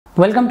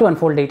Welcome to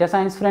Unfold Data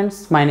Science,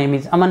 friends. My name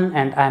is Aman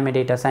and I am a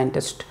data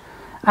scientist.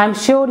 I am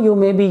sure you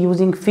may be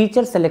using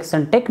feature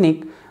selection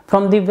technique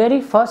from the very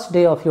first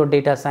day of your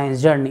data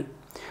science journey.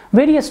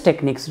 Various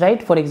techniques,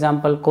 right? For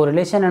example,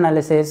 correlation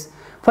analysis,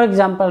 for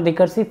example,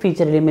 recursive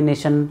feature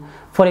elimination,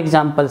 for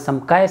example,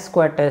 some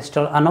chi-square test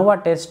or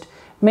ANOVA test,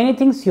 many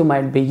things you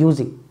might be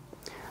using.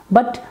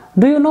 But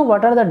do you know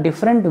what are the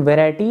different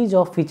varieties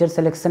of feature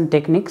selection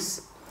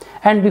techniques?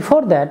 And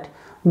before that,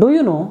 do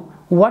you know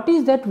what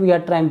is that we are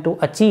trying to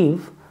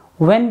achieve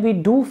when we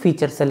do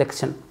feature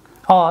selection?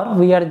 Or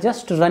we are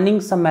just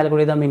running some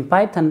algorithm in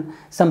Python,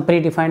 some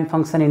predefined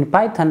function in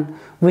Python,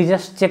 we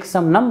just check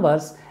some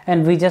numbers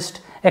and we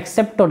just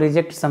accept or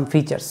reject some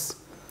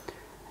features.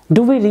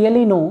 Do we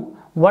really know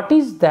what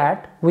is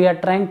that we are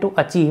trying to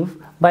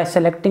achieve by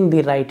selecting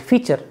the right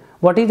feature?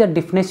 What is the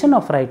definition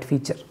of right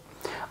feature?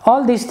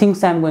 All these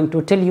things I am going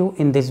to tell you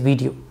in this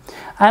video.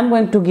 I am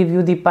going to give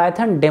you the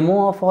Python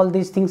demo of all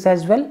these things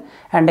as well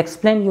and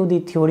explain you the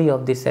theory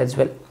of this as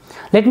well.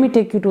 Let me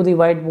take you to the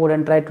whiteboard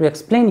and try to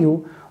explain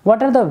you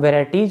what are the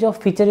varieties of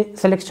feature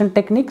selection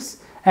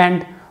techniques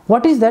and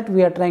what is that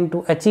we are trying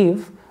to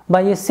achieve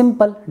by a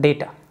simple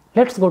data.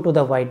 Let's go to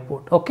the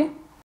whiteboard, okay?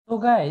 So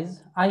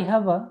guys, I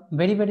have a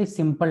very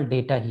simple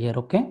data here,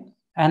 okay?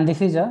 And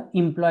this is a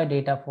employee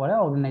data for an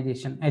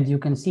organization. As you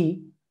can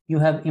see, you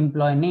have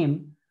employee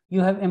name,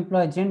 you have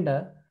employee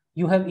gender,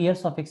 you have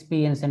years of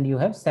experience, and you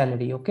have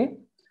salary, okay?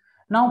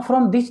 Now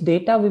from this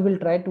data, we will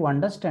try to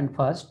understand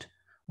first,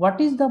 what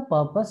is the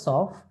purpose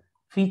of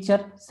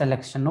feature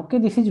selection, okay?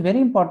 This is very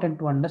important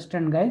to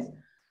understand, guys.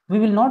 We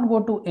will not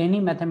go to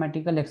any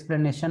mathematical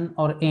explanation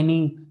or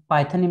any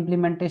Python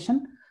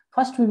implementation.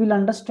 First, we will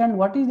understand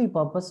what is the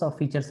purpose of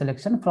feature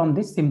selection from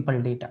this simple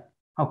data,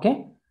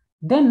 okay?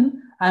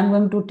 Then I am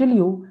going to tell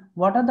you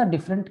what are the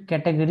different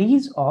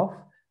categories of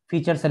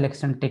feature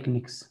selection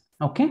techniques,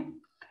 okay?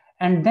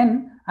 And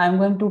then I'm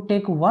going to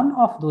take one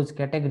of those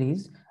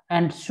categories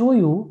and show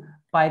you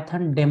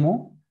Python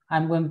demo.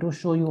 I'm going to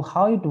show you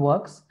how it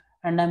works,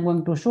 and I'm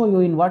going to show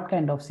you in what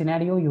kind of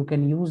scenario you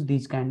can use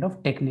these kind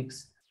of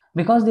techniques.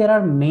 Because there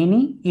are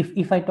many,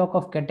 if I talk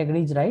of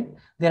categories, right,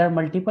 there are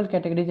multiple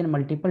categories and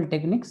multiple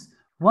techniques.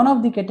 One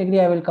of the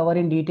category I will cover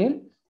in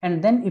detail,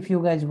 and then if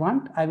you guys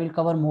want, I will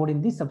cover more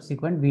in the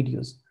subsequent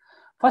videos.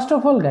 First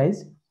of all,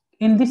 guys,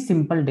 in this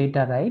simple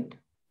data, right,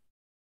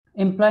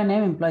 employee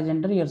name, employee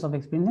gender, years of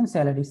experience, and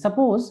salary.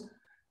 Suppose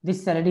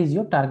this salary is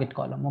your target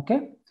column,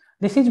 okay?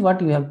 This is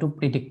what you have to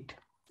predict.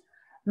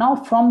 Now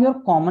from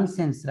your common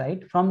sense,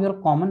 right, from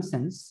your common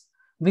sense,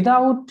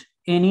 without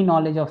any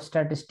knowledge of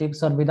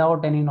statistics or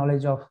without any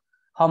knowledge of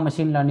how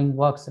machine learning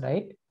works,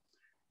 right,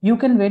 you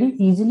can very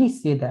easily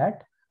say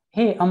that,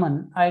 hey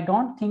Aman, I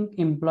don't think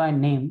employee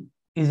name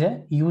is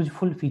a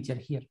useful feature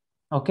here,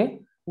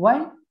 okay?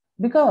 Why?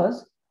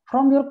 Because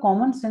from your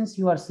common sense,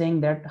 you are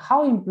saying that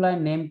how employee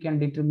name can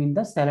determine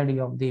the salary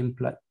of the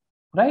employee,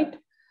 right?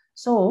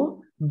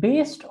 So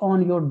based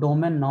on your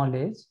domain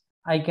knowledge,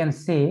 I can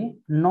say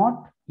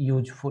not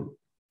useful,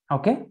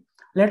 okay?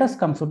 Let us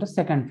come to the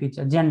second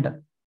feature,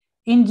 gender.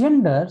 In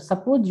gender,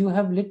 suppose you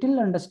have little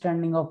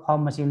understanding of how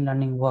machine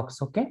learning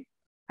works, okay?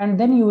 And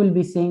then you will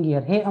be saying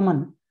here, hey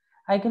Aman,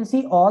 I can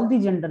see all the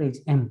gender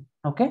is M,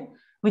 okay?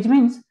 Which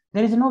means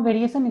there is no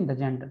variation in the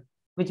gender,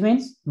 which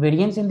means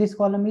variance in this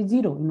column is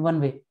 0 in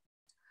one way.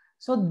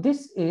 So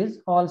this is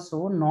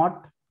also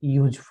not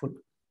useful,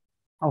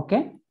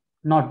 okay?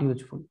 Not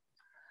useful.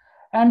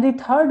 And the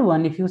third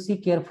one, if you see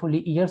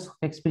carefully, years of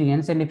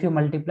experience, and if you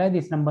multiply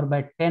this number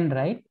by 10,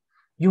 right,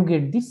 you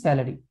get the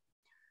salary.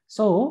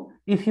 So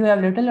if you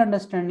have little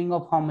understanding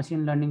of how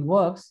machine learning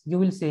works, you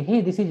will say,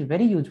 hey, this is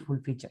very useful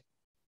feature,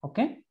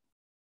 okay?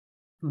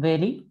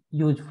 Very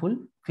useful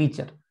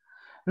feature.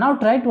 Now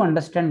try to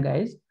understand,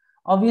 guys.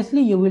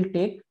 Obviously, you will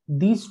take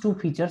these two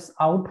features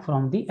out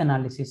from the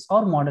analysis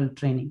or model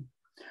training.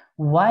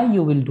 Why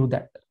you will do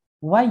that?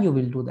 Why you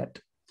will do that?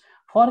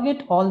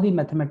 Forget all the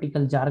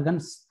mathematical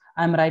jargons.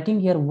 I'm writing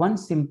here one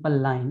simple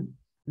line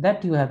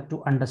that you have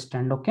to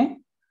understand, okay?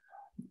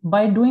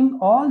 By doing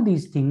all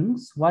these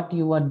things, what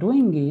you are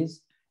doing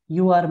is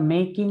you are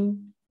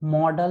making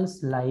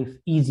models' life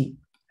easy.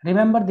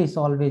 Remember this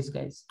always,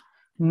 guys.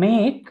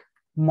 Make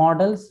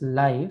models'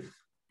 life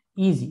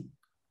easy.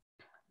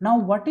 Now,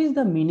 what is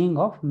the meaning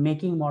of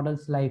making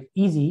models' life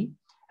easy?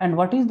 And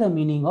what is the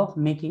meaning of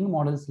making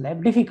models'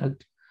 life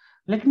difficult?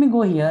 Let me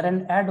go here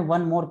and add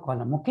one more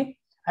column, okay?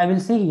 I will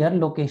say here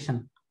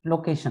location,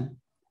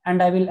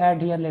 and I will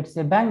add here, let's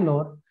say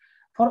Bangalore.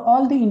 For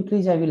all the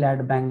entries, I will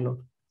add Bangalore,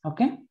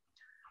 okay?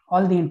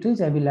 All the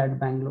entries, I will add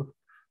Bangalore.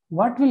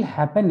 What will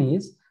happen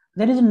is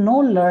there is no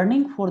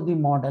learning for the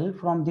model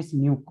from these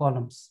new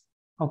columns,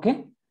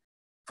 okay?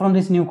 From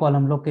this new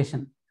column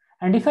location.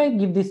 And if I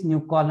give this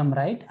new column,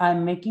 right, I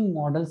am making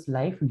models'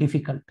 life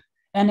difficult.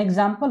 An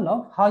example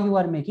of how you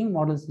are making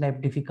models' life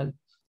difficult.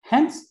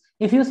 Hence,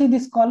 if you see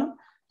this column,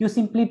 you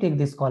simply take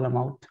this column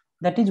out.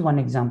 That is one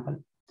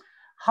example.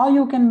 How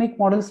you can make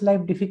models'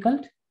 life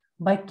difficult?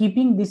 By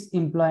keeping this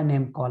employee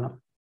name column.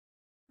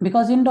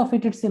 Because end of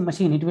it, it's a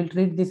machine. It will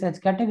treat this as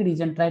categories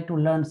and try to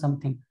learn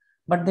something.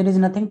 but there is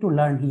nothing to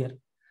learn here.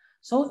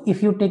 So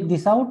if you take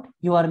this out,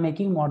 you are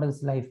making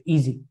models life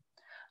easy.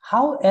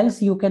 How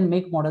else you can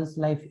make models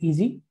life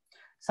easy?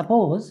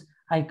 Suppose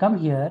I come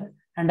here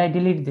and I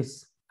delete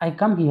this. I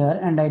come here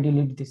and I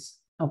delete this.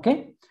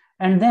 Okay.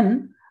 And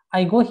then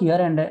I go here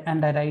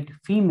and I write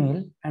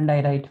female and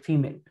I write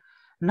female.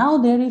 Now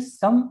there is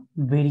some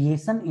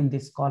variation in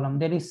this column.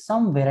 There is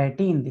some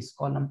variety in this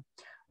column,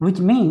 which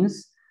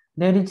means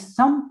there is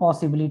some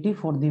possibility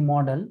for the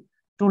model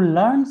to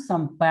learn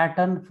some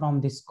pattern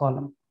from this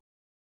column.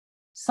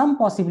 Some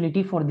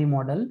possibility for the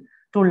model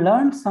to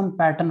learn some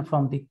pattern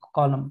from the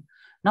column.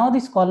 Now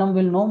this column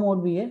will no more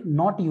be a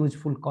not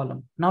useful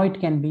column. Now it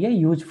can be a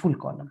useful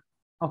column.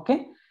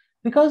 Okay,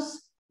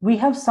 because we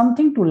have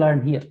something to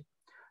learn here.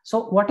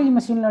 So what is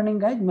machine learning,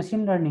 guys?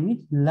 Machine learning is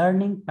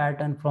learning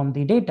pattern from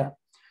the data.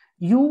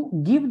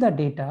 You give the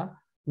data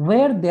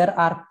where there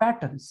are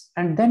patterns,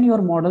 and then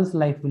your model's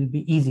life will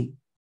be easy.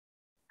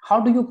 How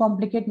do you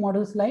complicate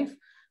model's life?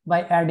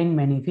 By adding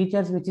many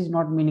features which is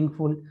not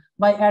meaningful,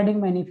 by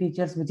adding many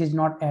features which is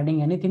not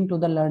adding anything to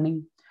the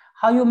learning.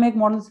 How you make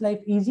model's life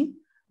easy?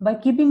 By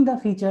keeping the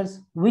features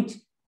which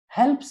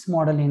helps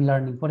model in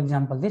learning. For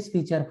example, this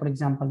feature, for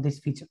example, this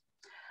feature.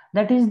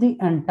 That is the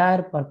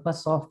entire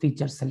purpose of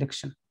feature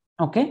selection.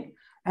 Okay.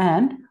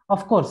 And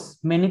of course,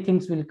 many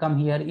things will come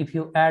here. If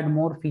you add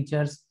more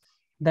features,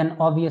 then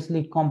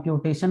obviously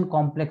computation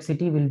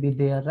complexity will be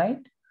there, right?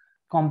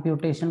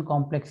 Computation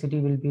complexity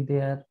will be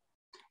there.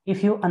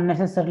 If you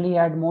unnecessarily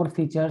add more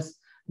features,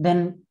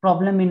 then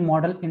problem in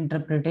model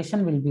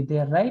interpretation will be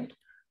there, right?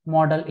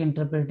 Model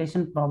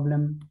interpretation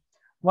problem.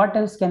 What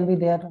else can be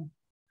there?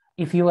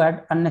 If you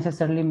add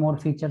unnecessarily more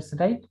features,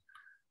 right?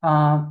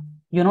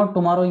 You know,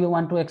 tomorrow you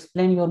want to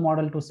explain your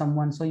model to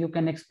someone, so you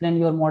can explain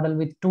your model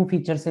with 2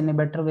 features in a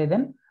better way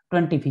than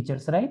 20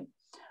 features, right?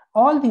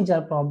 All these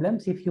are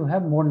problems if you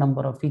have more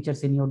number of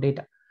features in your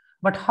data.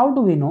 But how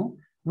do we know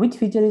which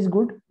feature is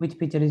good, which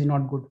feature is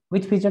not good,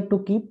 which feature to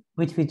keep,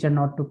 which feature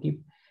not to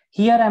keep?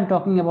 Here I'm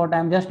talking about,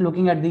 I'm just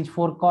looking at these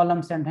 4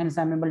 columns, and hence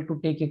I'm able to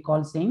take a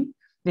call saying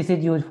this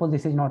is useful,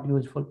 this is not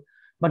useful.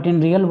 But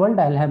in real world,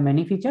 I'll have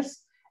many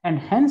features, and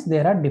hence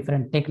there are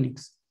different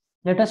techniques.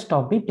 Let us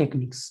talk the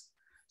techniques.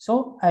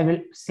 So I will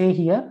say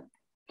here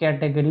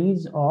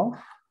categories of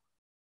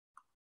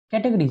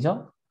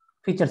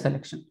feature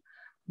selection.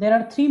 There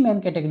are 3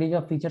 main categories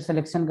of feature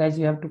selection, guys,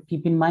 you have to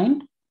keep in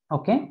mind.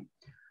 Okay.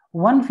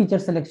 One feature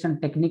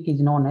selection technique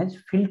is known as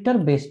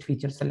filter-based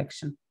feature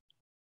selection.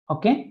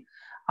 Okay.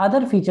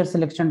 Other feature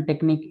selection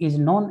technique is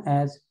known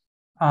as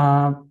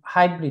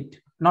hybrid,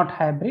 not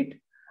hybrid.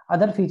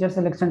 Other feature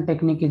selection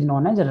technique is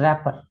known as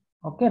wrapper.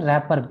 Okay,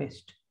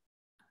 wrapper-based.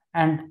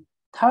 And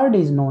third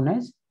is known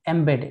as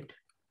embedded.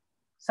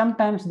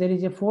 Sometimes there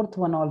is a 4th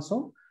one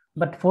also,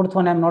 but 4th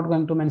one I'm not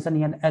going to mention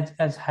here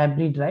as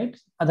hybrid, right?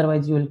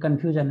 Otherwise you will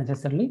confuse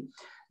unnecessarily.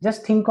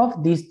 Just think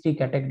of these 3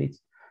 categories: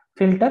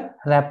 filter,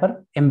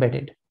 wrapper,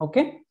 embedded.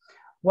 Okay.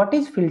 What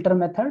is filter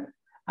method?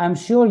 I'm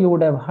sure you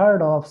would have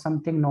heard of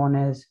something known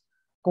as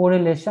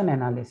correlation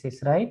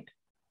analysis, right?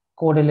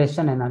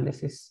 Correlation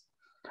analysis.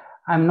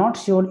 I'm not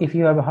sure if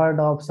you have heard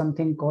of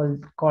something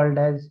called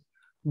as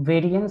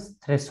variance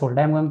threshold.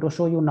 I'm going to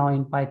show you now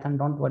in Python,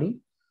 don't worry.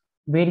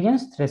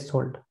 Variance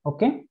threshold.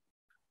 Okay.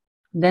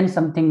 Then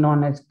something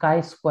known as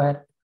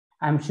chi-square.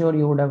 I'm sure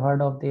you would have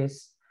heard of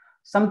this.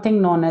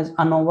 Something known as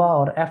ANOVA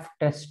or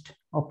F-test.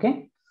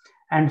 Okay.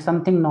 And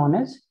something known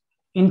as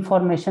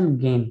information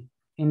gain.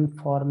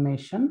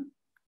 Information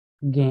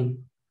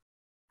gain.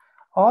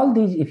 All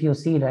these, if you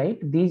see, right,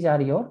 these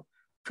are your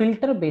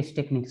filter based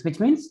techniques, which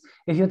means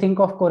if you think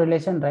of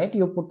correlation, right,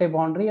 you put a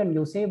boundary and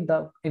you say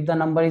if the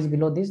number is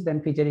below this,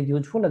 then feature is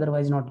useful,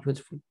 otherwise not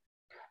useful.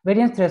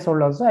 Variance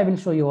threshold also, I will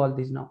show you all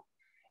these now.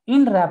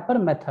 In wrapper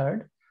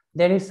method,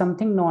 there is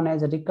something known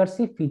as a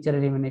recursive feature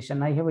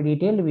elimination. I have a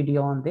detailed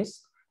video on this.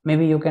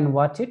 Maybe you can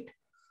watch it.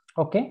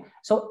 Okay.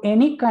 So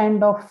any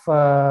kind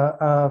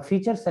of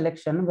feature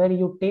selection where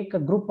you take a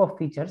group of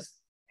features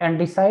and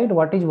decide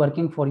what is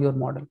working for your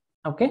model.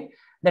 Okay.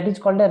 That is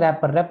called a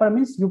wrapper. Wrapper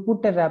means you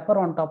put a wrapper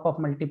on top of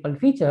multiple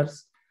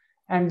features,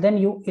 and then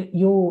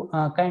you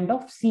kind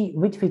of see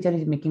which feature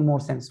is making more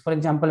sense. For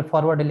example,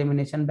 forward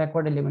elimination,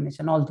 backward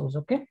elimination, all those.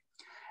 Okay.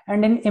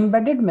 And in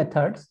embedded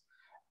methods,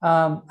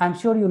 I'm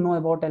sure you know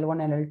about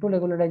L1 and L2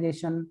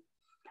 regularization.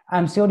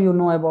 I'm sure you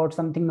know about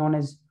something known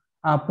as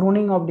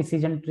pruning of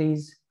decision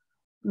trees.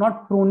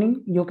 Not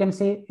pruning, you can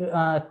say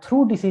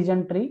through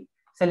decision tree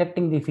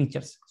selecting the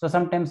features. So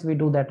sometimes we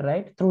do that,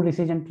 right? Through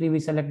decision tree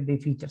we select the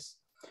features.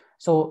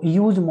 So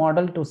use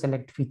model to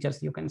select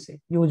features, you can say.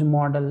 Use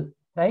model,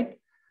 right?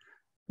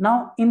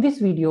 Now in this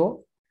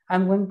video,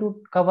 I'm going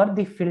to cover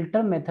the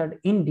filter method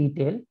in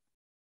detail.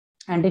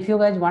 And if you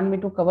guys want me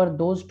to cover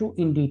those 2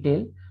 in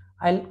detail,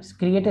 I'll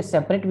create a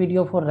separate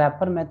video for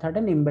wrapper method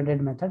and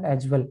embedded method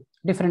as well.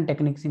 Different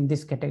techniques in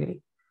this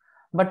category.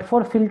 But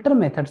for filter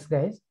methods,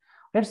 guys,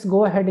 let's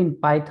go ahead in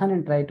Python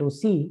and try to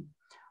see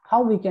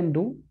how we can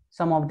do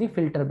some of the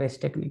filter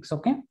based techniques.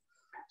 Okay.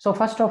 So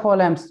first of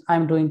all,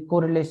 I'm doing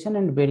correlation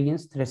and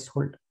variance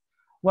threshold.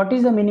 What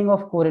is the meaning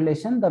of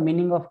correlation? The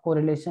meaning of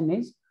correlation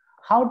is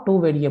how two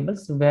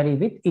variables vary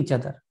with each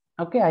other.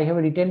 Okay, I have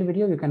a detailed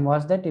video. You can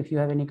watch that if you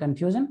have any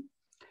confusion.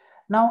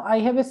 Now I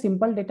have a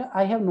simple data.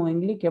 I have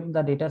knowingly kept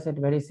the data set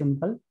very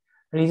simple.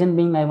 Reason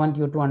being, I want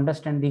you to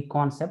understand the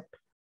concept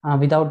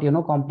without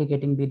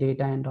complicating the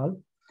data and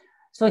all.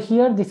 So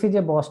here this is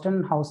a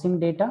Boston housing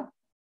data,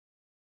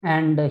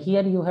 and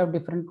here you have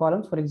different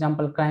columns. For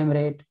example, crime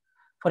rate.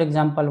 For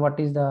example, what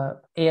is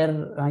the air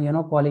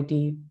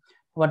quality?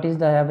 What is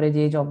the average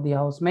age of the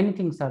house? Many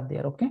things are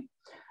there. Okay,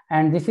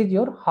 and this is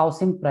your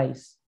housing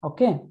price.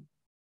 Okay,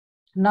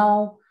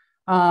 now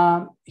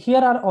here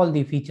are all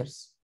the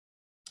features.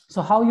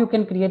 So how you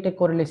can create a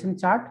correlation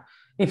chart?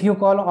 If you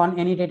call on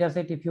any data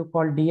set, if you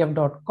call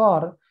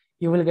df.core,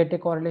 you will get a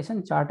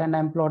correlation chart, and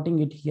I'm plotting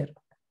it here.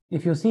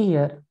 If you see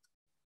here,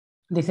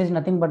 this is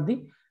nothing but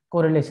the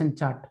correlation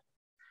chart.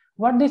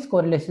 What this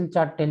correlation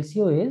chart tells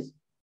you is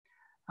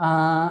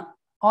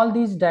all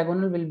these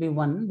diagonal will be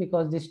 1,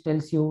 because this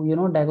tells you,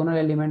 diagonal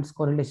elements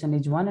correlation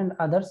is 1 and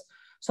others.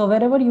 So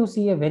wherever you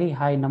see a very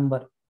high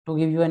number, to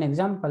give you an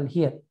example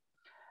here,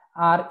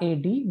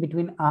 RAD,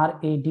 between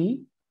RAD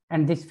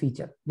and this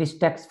feature, this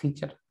text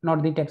feature,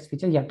 not the text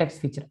feature,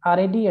 text feature,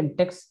 RAD and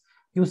text,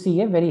 you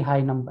see a very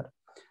high number.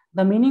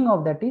 The meaning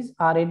of that is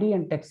RAD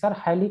and text are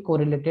highly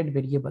correlated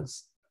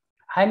variables.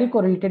 Highly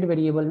correlated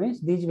variable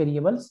means these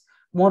variables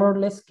more or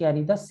less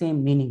carry the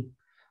same meaning.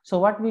 So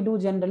what we do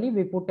generally,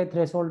 we put a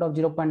threshold of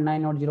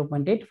 0.9 or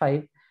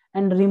 0.85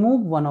 and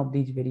remove one of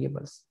these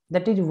variables.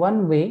 That is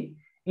one way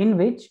in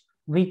which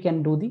we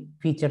can do the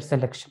feature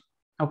selection.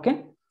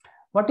 Okay.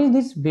 What is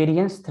this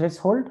variance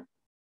threshold?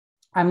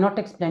 I'm not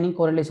explaining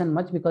correlation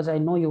much because I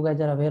know you guys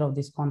are aware of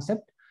this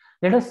concept.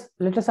 Let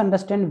us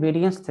understand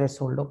variance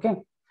threshold. Okay.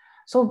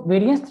 So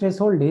variance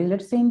threshold is,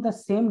 let's say in the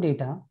same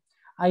data,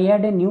 I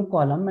add a new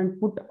column and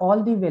put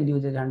all the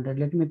values as 100.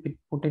 Let me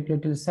put it a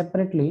little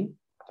separately.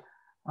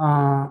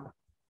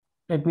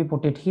 Let me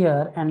put it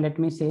here, and let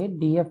me say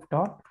df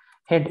dot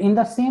head. In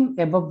the same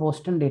above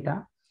Boston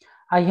data,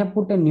 I have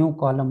put a new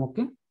column.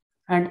 Okay.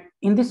 And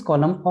in this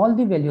column, all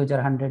the values are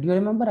 100. You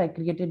remember I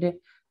created a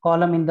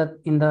column in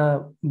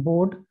the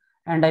board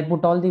and I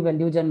put all the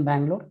values in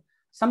Bangalore.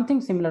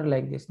 Something similar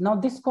like this. Now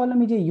this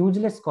column is a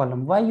useless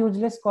column. Why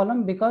useless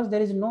column? Because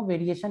there is no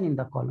variation in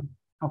the column.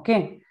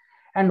 Okay.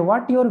 And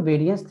what your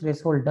variance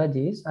threshold does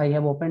is, I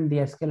have opened the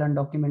sklearn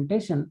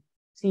documentation.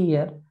 See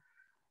here,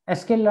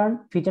 sklearn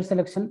feature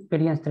selection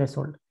variance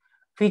threshold.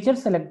 Feature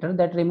selector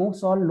that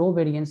removes all low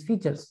variance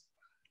features.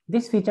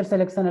 This feature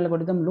selection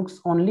algorithm looks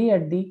only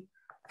at the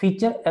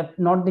feature,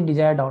 not the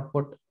desired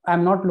output.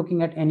 I'm not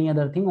looking at any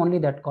other thing, only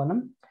that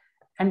column,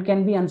 and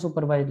can be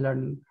unsupervised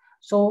learning.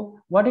 So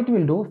what it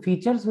will do,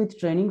 features with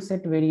training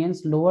set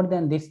variance lower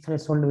than this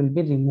threshold will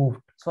be removed.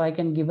 So I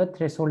can give a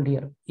threshold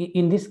here.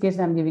 In this case,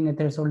 I'm giving a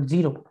threshold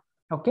 0.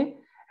 Okay.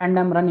 And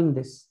I'm running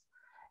this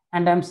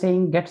and I'm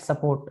saying get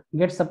support.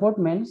 Get support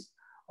means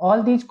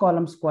all these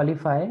columns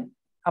qualify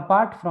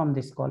apart from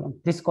this column.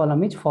 This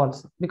column is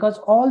false because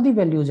all the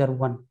values are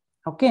 1.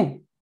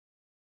 Okay.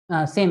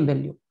 Same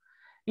value.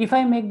 If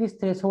I make this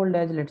threshold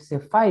as, let's say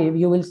 5,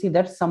 you will see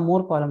that some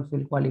more columns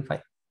will qualify.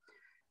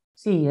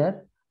 See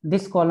here,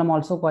 this column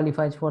also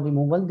qualifies for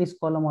removal. This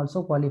column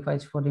also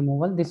qualifies for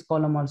removal. This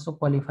column also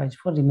qualifies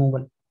for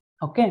removal.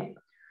 Okay.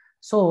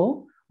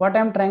 So what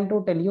I'm trying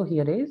to tell you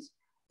here is,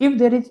 if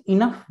there is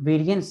enough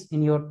variance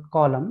in your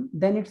column,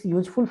 then it's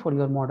useful for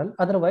your model.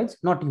 Otherwise,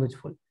 not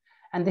useful.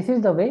 And this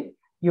is the way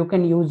you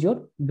can use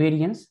your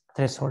variance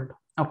threshold.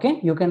 Okay.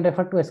 You can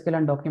refer to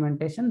sklearn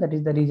documentation. That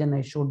is the reason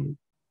I showed you.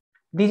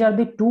 These are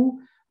the two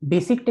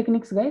basic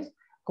techniques, guys,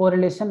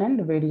 correlation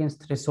and variance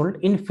threshold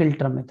in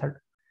filter method.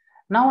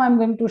 Now I'm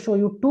going to show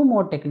you two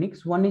more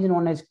techniques. One is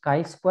known as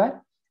chi-square,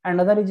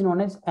 another is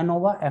known as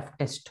ANOVA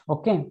F-test.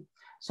 Okay.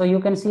 So you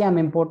can see I'm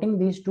importing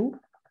these two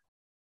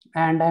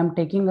and I'm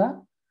taking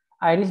a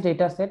iris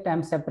data set.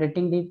 I'm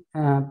separating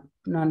the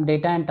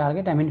data and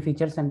target, I mean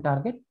features and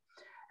target.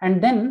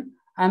 And then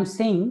I'm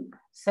saying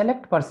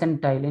select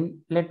percentile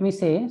in, let me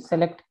say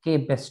select K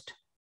best.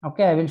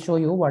 Okay, I will show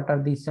you what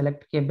are these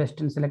select K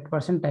best and select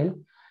percentile.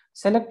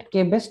 Select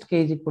K best,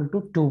 K is equal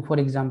to 2, for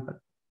example.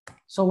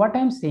 So what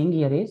I'm saying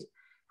here is,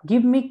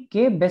 give me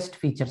K best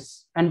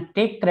features and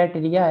take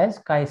criteria as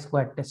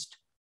chi-square test.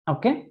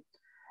 Okay.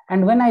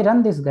 And when I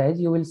run this,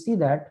 guys, you will see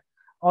that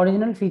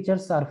original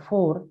features are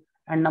 4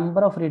 and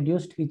number of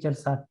reduced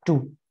features are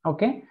 2.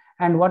 Okay.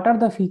 And what are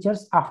the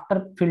features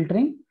after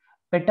filtering?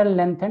 Petal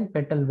length and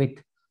petal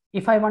width.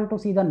 If I want to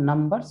see the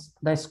numbers,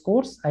 the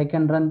scores, I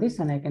can run this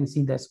and I can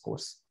see the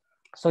scores.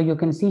 So you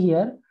can see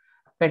here,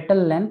 petal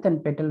length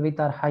and petal width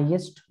are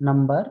highest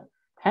number.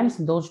 Hence,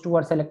 those two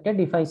are selected.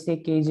 If I say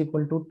K is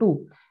equal to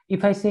 2,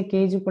 if I say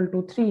K is equal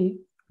to 3,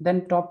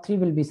 then top 3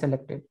 will be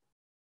selected.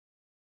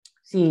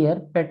 See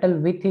here, petal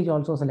width is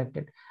also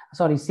selected.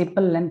 Sorry,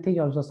 sepal length is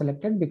also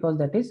selected because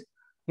that is,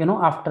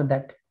 after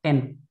that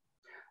 10.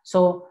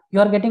 So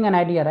you are getting an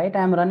idea, right?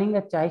 I am running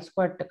a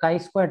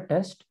chi-square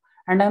test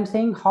and I'm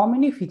saying how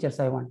many features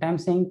I want. I'm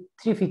saying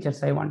 3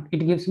 features I want.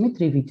 It gives me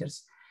 3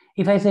 features.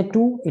 If I say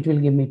 2, it will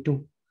give me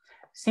 2.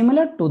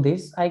 Similar to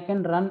this, I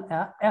can run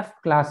a F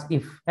class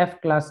if.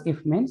 F class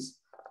if means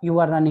you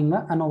are running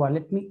a ANOVA.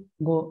 Let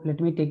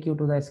me take you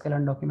to the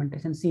sklearn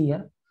documentation. See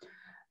here,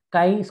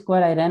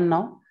 chi-square I ran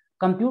now.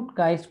 Compute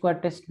chi-square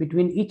test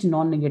between each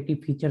non-negative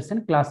features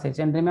and classes.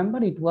 And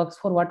remember, it works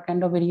for what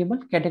kind of variable?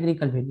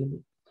 Categorical variable.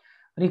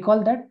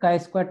 Recall that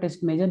chi-square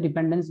test measure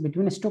dependence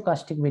between a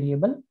stochastic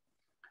variable,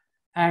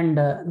 and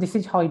this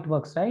is how it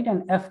works, right?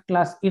 And F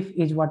class if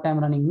is what I'm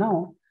running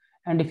now.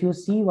 And if you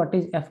see what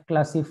is F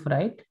class if,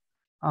 right?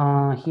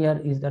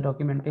 Here is the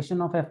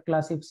documentation of F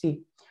class if.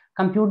 See,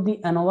 compute the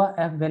ANOVA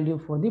F value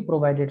for the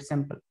provided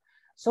sample.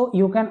 So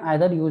you can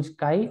either use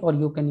chi or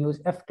you can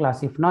use F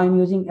class if. Now I'm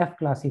using F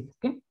class if.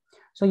 Okay.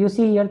 So you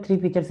see here 3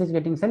 features is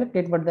getting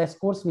selected, but the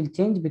scores will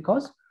change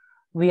because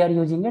we are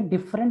using a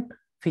different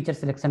feature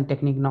selection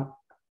technique now.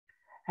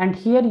 And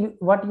here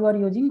what you are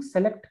using,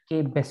 select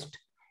k best.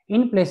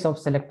 In place of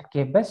select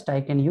k best,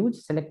 I can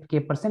use select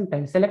k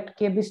percentile. Select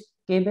k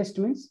best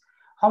means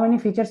how many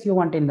features you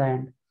want in the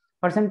end.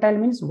 Percentile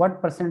means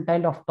what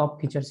percentile of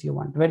top features you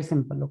want. Very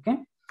simple. Okay.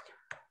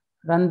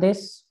 Run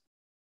this.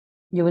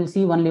 You will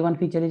see only one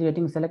feature is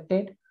getting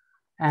selected.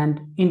 And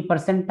in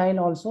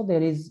percentile also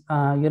there is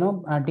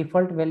a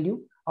default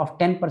value of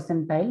 10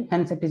 percentile.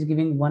 Hence it is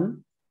giving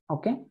 1.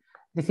 Okay.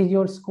 This is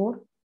your score.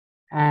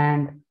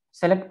 And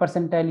select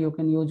percentile you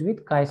can use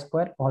with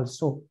chi-square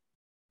also.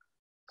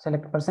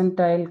 Select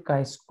percentile,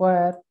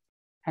 chi-square,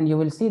 and you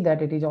will see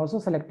that it is also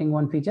selecting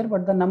one feature,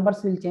 but the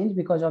numbers will change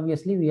because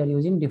obviously we are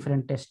using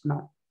different tests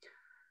now.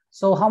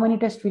 So how many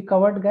tests we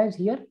covered, guys?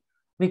 Here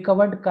we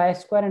covered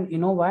chi-square and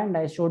ANOVA, and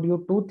I showed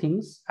you 2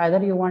 things.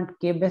 Either you want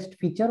k-best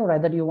feature or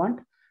either you want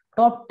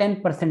top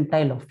 10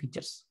 percentile of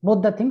features.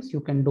 Both the things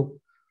you can do.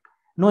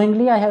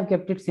 Knowingly, I have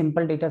kept it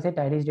simple dataset,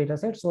 iris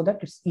dataset, so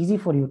that it's easy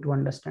for you to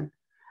understand.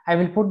 I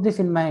will put this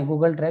in my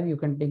Google Drive. You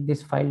can take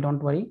this file,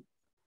 don't worry.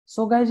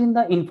 So guys, in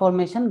the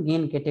information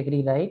gain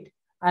category, right,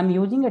 I'm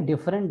using a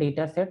different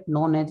data set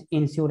known as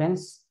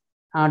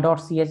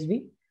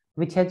insurance.csv,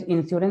 which has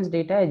insurance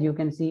data, as you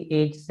can see,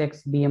 age,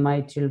 sex,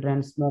 BMI,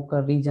 children,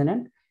 smoker, region,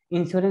 and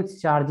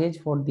insurance charges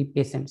for the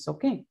patients.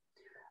 Okay.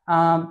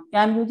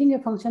 I'm using a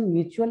function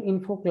mutual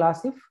info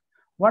class if.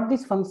 What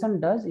this function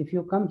does, if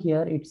you come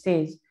here, it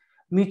says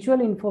mutual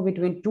info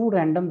between 2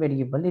 random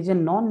variables is a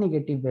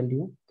non-negative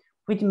value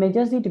which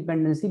measures the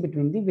dependency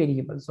between the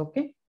variables.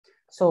 Okay.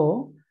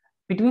 So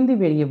between the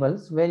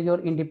variables, where your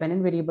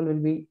independent variable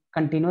will be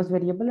continuous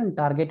variable and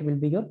target will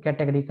be your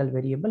categorical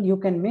variable, you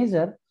can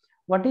measure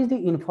what is the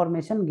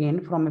information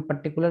gained from a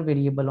particular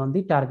variable on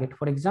the target.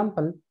 For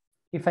example,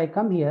 if I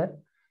come here,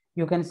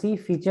 you can see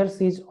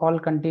features is all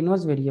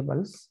continuous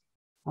variables.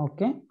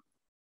 Okay,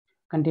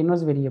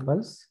 continuous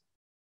variables,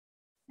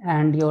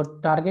 and your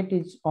target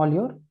is all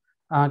your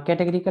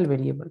categorical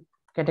variable.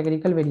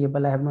 Categorical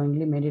variable, I have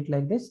knowingly made it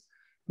like this.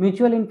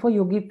 Mutual info,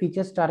 you give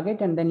features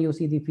target and then you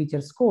see the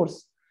feature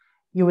scores.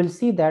 You will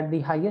see that the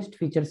highest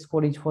feature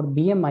score is for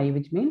BMI,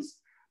 which means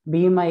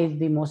BMI is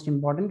the most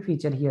important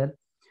feature here.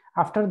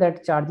 After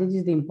that, charges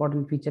is the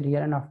important feature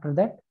here, and after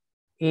that,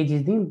 age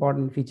is the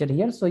important feature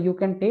here. So you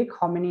can take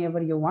how many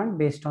ever you want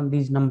based on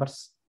these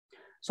numbers.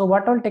 So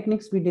what all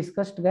techniques we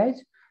discussed,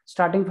 guys?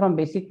 Starting from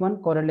basic one,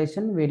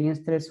 correlation, variance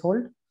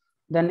threshold,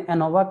 then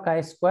ANOVA,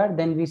 chi-square,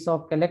 then we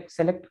saw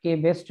select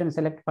k-best and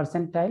select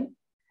percentile,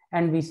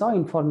 and we saw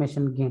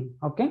information gain.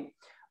 Okay.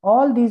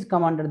 All these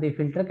come under the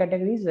filter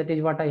categories. That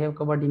is what I have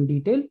covered in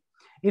detail.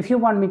 If you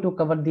want me to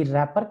cover the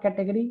wrapper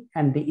category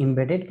and the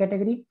embedded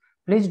category,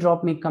 please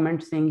drop me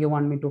comments saying you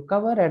want me to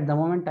cover. At the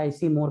moment, I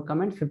see more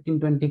comments,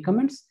 15-20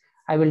 comments.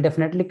 I will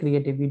definitely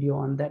create a video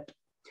on that.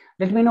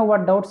 Let me know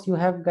what doubts you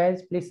have,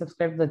 guys. Please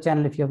subscribe to the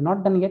channel if you have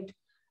not done yet.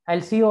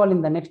 I'll see you all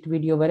in the next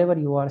video. Wherever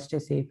you are, stay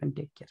safe and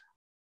take care.